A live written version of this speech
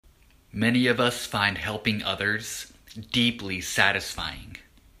Many of us find helping others deeply satisfying.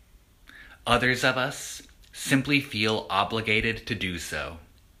 Others of us simply feel obligated to do so.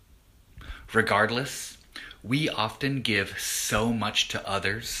 Regardless, we often give so much to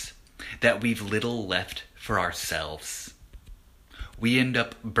others that we've little left for ourselves. We end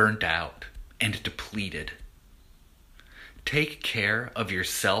up burnt out and depleted. Take care of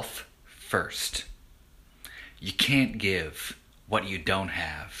yourself first. You can't give what you don't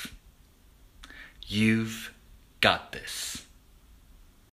have. You've got this.